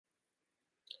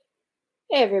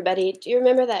Hey everybody, do you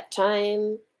remember that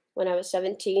time when I was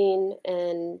 17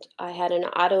 and I had an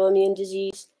autoimmune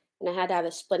disease and I had to have a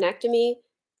splenectomy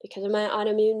because of my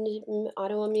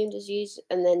autoimmune disease,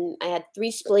 and then I had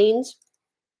three spleens?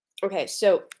 Okay,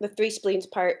 so the three spleens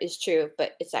part is true,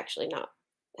 but it's actually not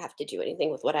have to do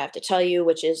anything with what I have to tell you,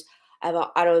 which is I have an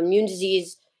autoimmune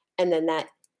disease, and then that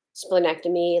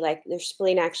splenectomy, like their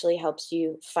spleen actually helps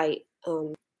you fight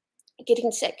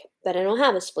getting sick. But I don't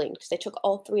have a spleen because they took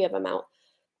all three of them out.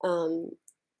 Um,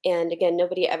 and again,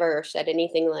 nobody ever said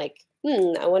anything like,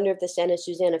 I wonder if the Santa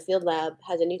Susana Field Lab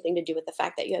has anything to do with the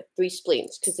fact that you have three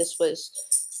spleens, because this was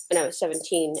when I was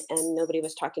 17 and nobody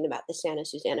was talking about the Santa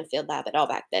Susana Field Lab at all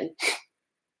back then.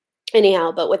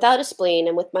 Anyhow, but without a spleen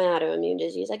and with my autoimmune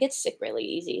disease, I get sick really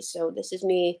easy. So this is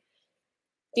me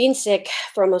being sick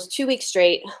for almost 2 weeks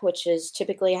straight, which is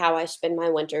typically how I spend my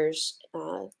winters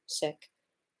sick.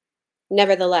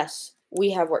 Nevertheless, we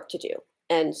have work to do.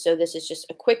 And so this is just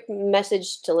a quick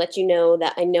message to let you know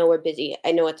that I know we're busy.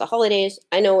 I know it's the holidays.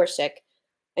 I know we're sick.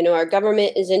 I know our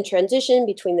government is in transition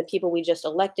between the people we just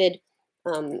elected,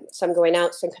 some going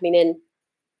out, some coming in,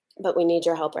 but we need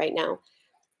your help right now.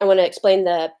 I want to explain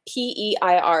the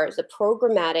PEIR, the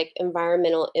Programmatic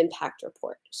Environmental Impact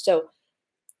Report. So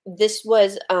this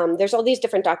was, there's all these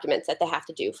different documents that they have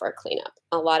to do for a cleanup.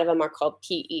 A lot of them are called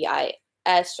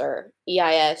PEIS or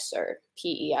EIS or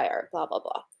PEIR, blah, blah,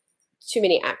 blah. Too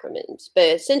many acronyms. But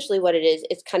essentially what it is,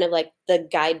 it's kind of like the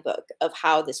guidebook of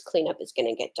how this cleanup is going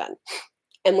to get done.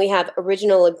 And we have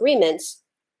original agreements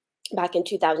back in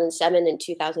 2007 and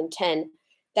 2010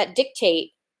 that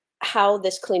dictate how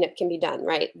this cleanup can be done,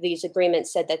 right? These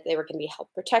agreements said that they were going to be health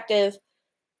protective.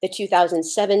 The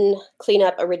 2007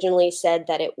 cleanup originally said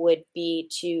that it would be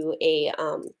to a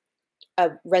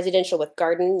residential with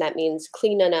garden. That means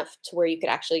clean enough to where you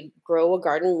could actually grow a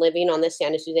garden living on the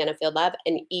Santa Susana Field Lab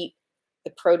and eat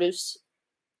the produce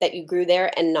that you grew there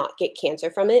and not get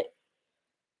cancer from it.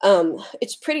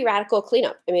 It's pretty radical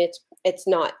cleanup. I mean, it's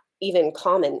not even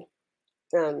common,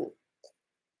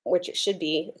 which it should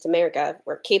be. It's America.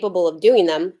 We're capable of doing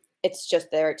them. It's just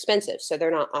they're expensive, so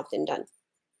they're not often done.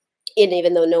 And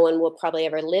even though no one will probably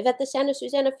ever live at the Santa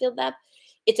Susana Field Lab,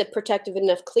 it's a protective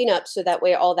enough cleanup so that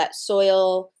way all that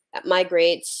soil that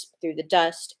migrates through the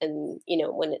dust and,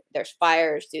 when there's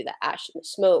fires, through the ash and the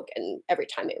smoke, and every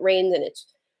time it rains and it's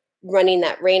running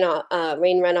that rain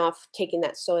runoff, taking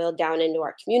that soil down into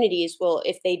our communities. Well,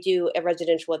 if they do a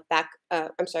residential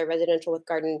with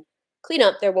garden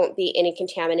cleanup, there won't be any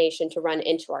contamination to run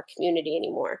into our community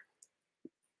anymore,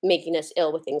 making us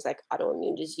ill with things like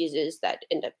autoimmune diseases that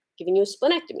end up giving you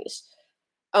splenectomies.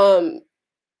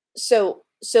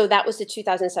 So that was the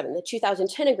 2007. The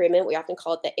 2010 agreement, we often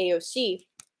call it the AOC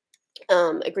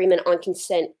agreement on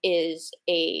consent, is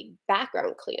a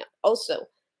background cleanup. Also,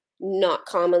 not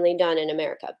commonly done in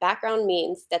America. Background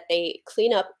means that they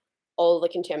clean up all the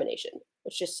contamination,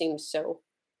 which just seems so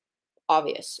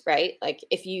obvious, right? Like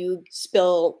if you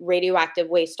spill radioactive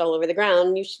waste all over the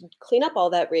ground, you should clean up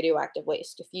all that radioactive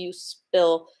waste. If you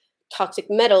spill toxic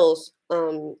metals,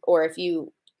 or if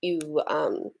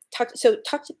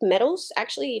toxic metals,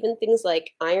 actually, even things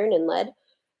like iron and lead,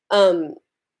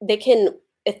 they can,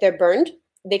 if they're burned,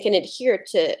 they can adhere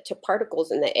to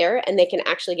particles in the air and they can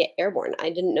actually get airborne. I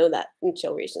didn't know that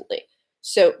until recently.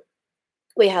 So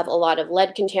we have a lot of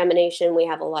lead contamination. We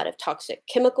have a lot of toxic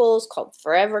chemicals called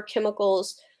forever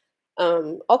chemicals,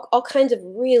 all kinds of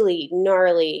really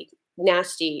gnarly,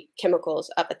 nasty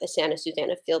chemicals up at the Santa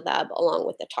Susana Field Lab, along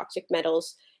with the toxic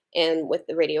metals and with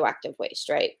the radioactive waste,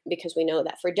 right? Because we know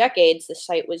that for decades, the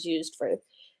site was used for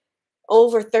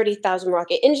over 30,000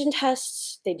 rocket engine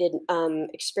tests. They did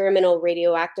experimental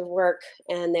radioactive work,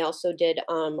 and they also did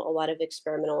a lot of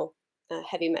experimental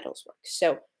heavy metals work.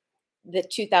 So the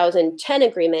 2010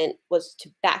 agreement was to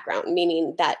background,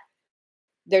 meaning that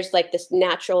there's like this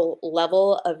natural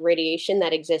level of radiation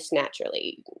that exists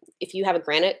naturally. If you have a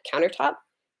granite countertop,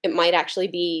 it might actually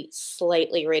be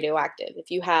slightly radioactive.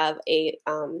 If you have a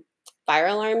fire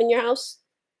alarm in your house,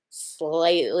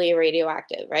 slightly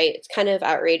radioactive, right? It's kind of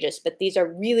outrageous, but these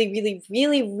are really, really,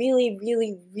 really, really,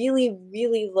 really, really,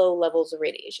 really low levels of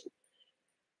radiation.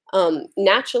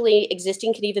 Naturally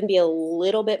existing could even be a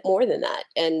little bit more than that.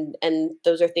 And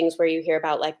those are things where you hear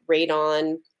about like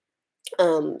radon.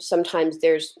 Sometimes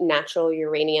there's natural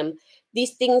uranium.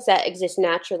 These things that exist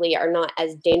naturally are not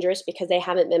as dangerous because they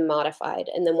haven't been modified.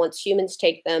 And then once humans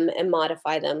take them and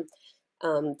modify them,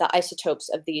 the isotopes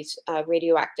of these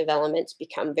radioactive elements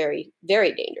become very,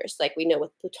 very dangerous. Like we know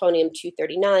with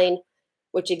plutonium-239,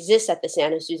 which exists at the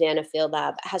Santa Susana Field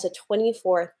Lab, has a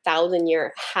 24,000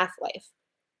 year half-life.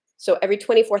 So every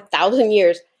 24,000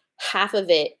 years, half of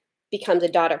it becomes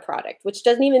a daughter product, which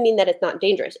doesn't even mean that it's not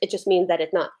dangerous. It just means that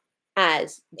it's not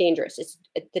as dangerous. It's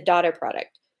the daughter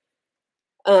product.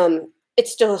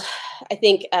 It's still, I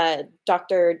think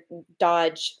Dr.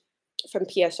 Dodge from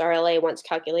PSRLA once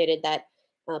calculated that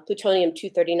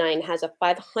plutonium-239 has a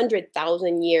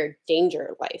 500,000 year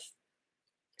danger life.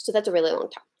 So that's a really long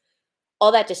time.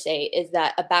 All that to say is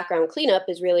that a background cleanup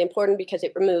is really important because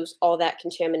it removes all that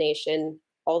contamination,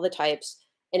 all the types,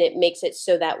 and it makes it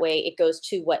so that way it goes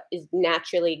to what is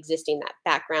naturally existing, that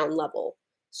background level.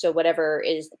 So whatever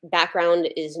is background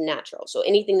is natural. So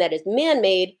anything that is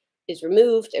man-made is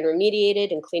removed and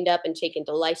remediated and cleaned up and taken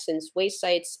to licensed waste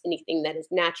sites. Anything that is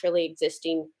naturally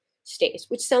existing stays,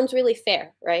 which sounds really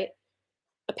fair, right?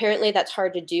 Apparently that's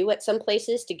hard to do at some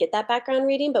places to get that background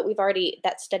reading, but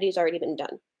that study's already been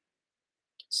done.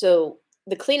 So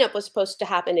the cleanup was supposed to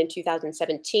happen in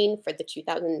 2017 for the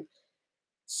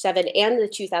 2007 and the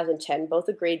 2010. Both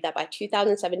agreed that by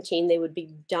 2017 they would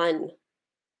be done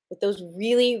with those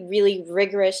really, really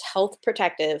rigorous health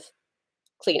protective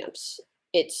cleanups.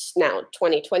 It's now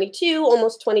 2022,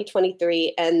 almost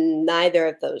 2023, and neither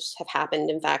of those have happened.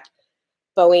 In fact,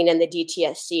 Boeing and the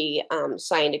DTSC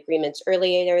signed agreements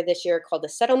earlier this year called the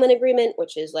settlement agreement,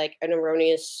 which is like an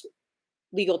erroneous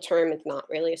legal term. It's not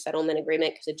really a settlement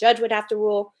agreement because a judge would have to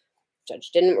rule.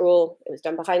 Judge didn't rule. It was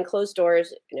done behind closed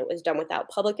doors, and it was done without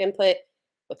public input,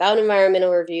 without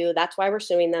environmental review. That's why we're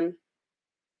suing them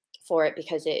for it,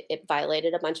 because it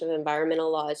violated a bunch of environmental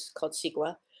laws called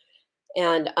CEQA.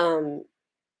 And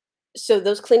so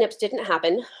those cleanups didn't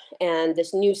happen, and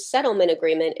this new settlement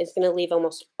agreement is going to leave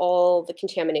almost all the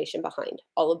contamination behind,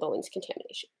 all of Boeing's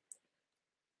contamination.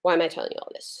 Why am I telling you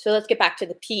all this? So let's get back to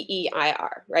the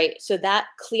PEIR, right? So that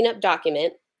cleanup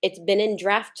document, it's been in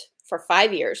draft for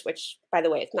 5 years, which, by the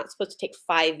way, it's not supposed to take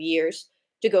 5 years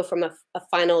to go from a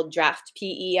final draft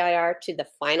PEIR to the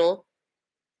final.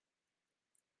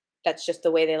 That's just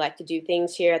the way they like to do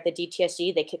things here at the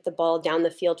DTSC. They kick the ball down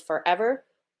the field forever,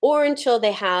 or until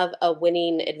they have a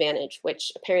winning advantage,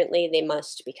 which apparently they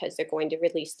must, because they're going to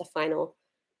release the final.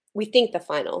 We think the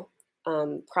final,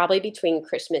 probably between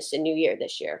Christmas and New Year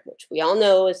this year, which we all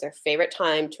know is their favorite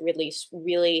time to release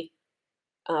really,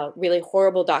 really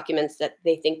horrible documents that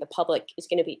they think the public is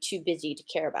going to be too busy to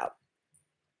care about.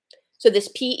 So this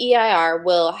PEIR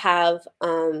will have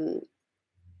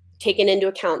taken into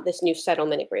account this new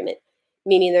settlement agreement,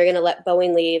 meaning they're going to let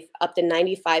Boeing leave up to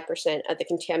 95% of the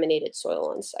contaminated soil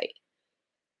on site.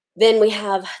 Then we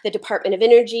have the Department of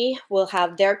Energy will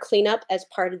have their cleanup as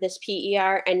part of this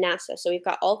PEIR, and NASA. So we've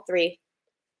got all three.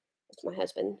 That's my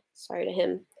husband. Sorry to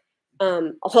him.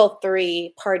 All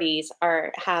three parties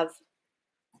have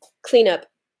cleanup,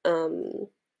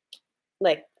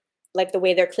 like the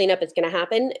way their cleanup is going to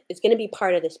happen. It's going to be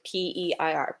part of this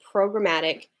PEIR,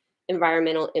 Programmatic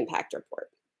Environmental Impact Report.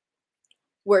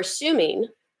 We're assuming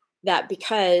that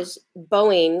because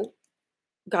Boeing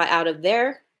got out of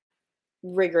their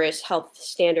rigorous health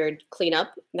standard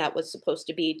cleanup that was supposed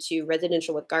to be to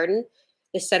residential with garden,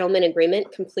 the settlement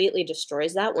agreement completely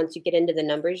destroys that. Once you get into the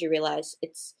numbers, you realize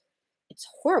it's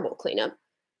horrible cleanup.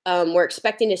 We're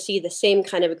expecting to see the same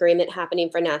kind of agreement happening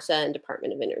for NASA and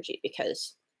Department of Energy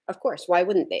because, of course, why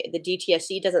wouldn't they? The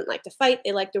DTSC doesn't like to fight.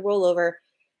 They like to roll over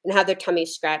and have their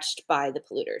tummies scratched by the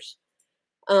polluters.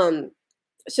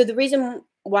 So the reason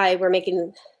why we're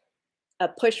making a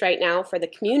push right now for the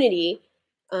community,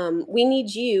 we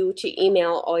need you to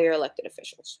email all your elected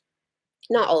officials.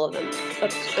 Not all of them.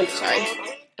 Oops, I'm sorry.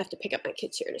 I have to pick up my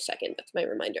kids here in a second. That's my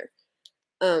reminder.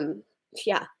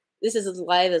 Yeah, this is as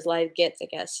live gets, I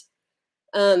guess.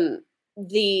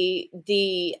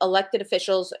 The elected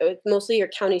officials, mostly your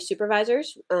county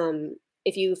supervisors.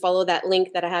 If you follow that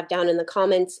link that I have down in the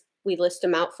comments, we list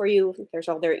them out for you. There's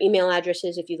all their email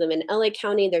addresses. If you live in LA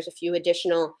County, there's a few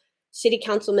additional city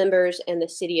council members and the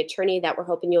city attorney that we're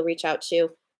hoping you'll reach out to.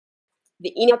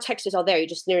 The email text is all there. You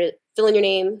just need to fill in your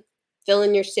name, fill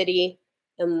in your city,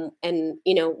 and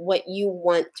you know what you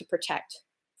want to protect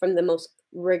from the most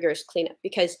rigorous cleanup.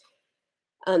 Because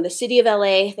the city of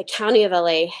LA, the county of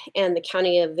LA, and the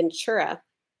county of Ventura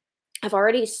have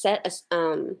already set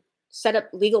up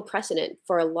legal precedent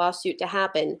for a lawsuit to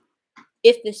happen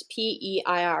if this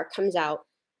PEIR comes out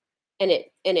and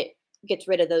it gets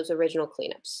rid of those original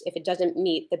cleanups, if it doesn't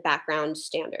meet the background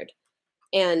standard.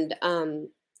 And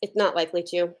it's not likely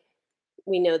to.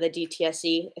 We know the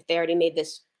DTSC, if they already made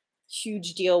this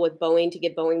huge deal with Boeing to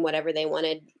give Boeing whatever they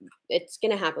wanted, it's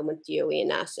going to happen with DOE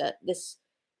and NASA. This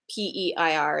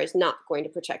PEIR is not going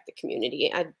to protect the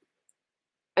community.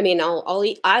 I mean,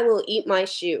 I will eat my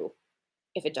shoe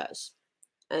if it does.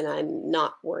 And I'm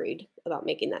not worried about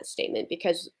making that statement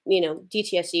because, you know,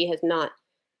 DTSC has not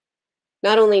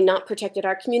not only not protected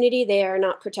our community, they are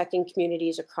not protecting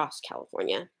communities across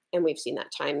California. And we've seen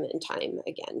that time and time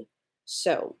again.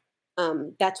 So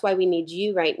that's why we need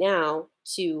you right now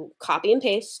to copy and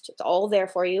paste. It's all there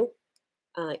for you.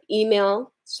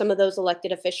 Email some of those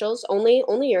elected officials, only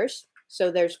yours.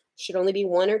 So there's should only be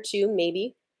one or two,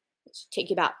 maybe. It should take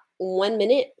you about 1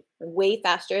 minute, way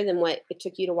faster than what it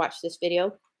took you to watch this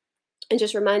video. And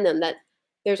just remind them that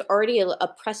there's already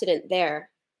a precedent there.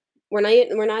 We're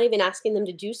not even asking them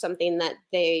to do something that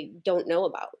they don't know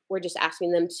about. We're just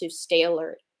asking them to stay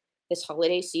alert this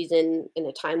holiday season in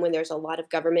a time when there's a lot of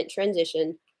government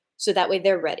transition, so that way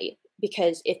they're ready.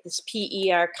 Because if this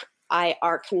PEIR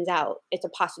comes out, it's a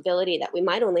possibility that we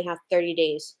might only have 30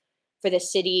 days for the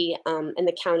city and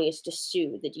the counties to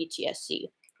sue the DTSC,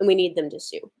 and we need them to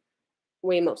sue.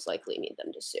 We most likely need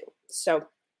them to sue. So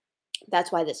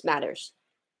that's why this matters.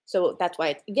 So that's why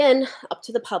it's, again, up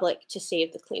to the public to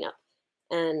save the cleanup.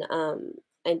 And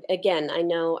again, I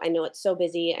know it's so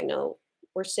busy. I know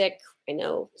we're sick. I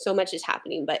know so much is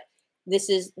happening, but this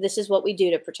is what we do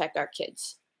to protect our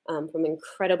kids from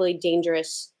incredibly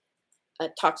dangerous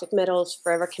toxic metals,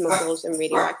 forever chemicals, and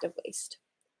radioactive waste.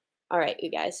 All right, you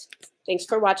guys, thanks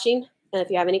for watching. And if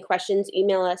you have any questions,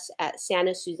 email us at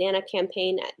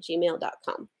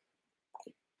santasusanacampaign@gmail.com.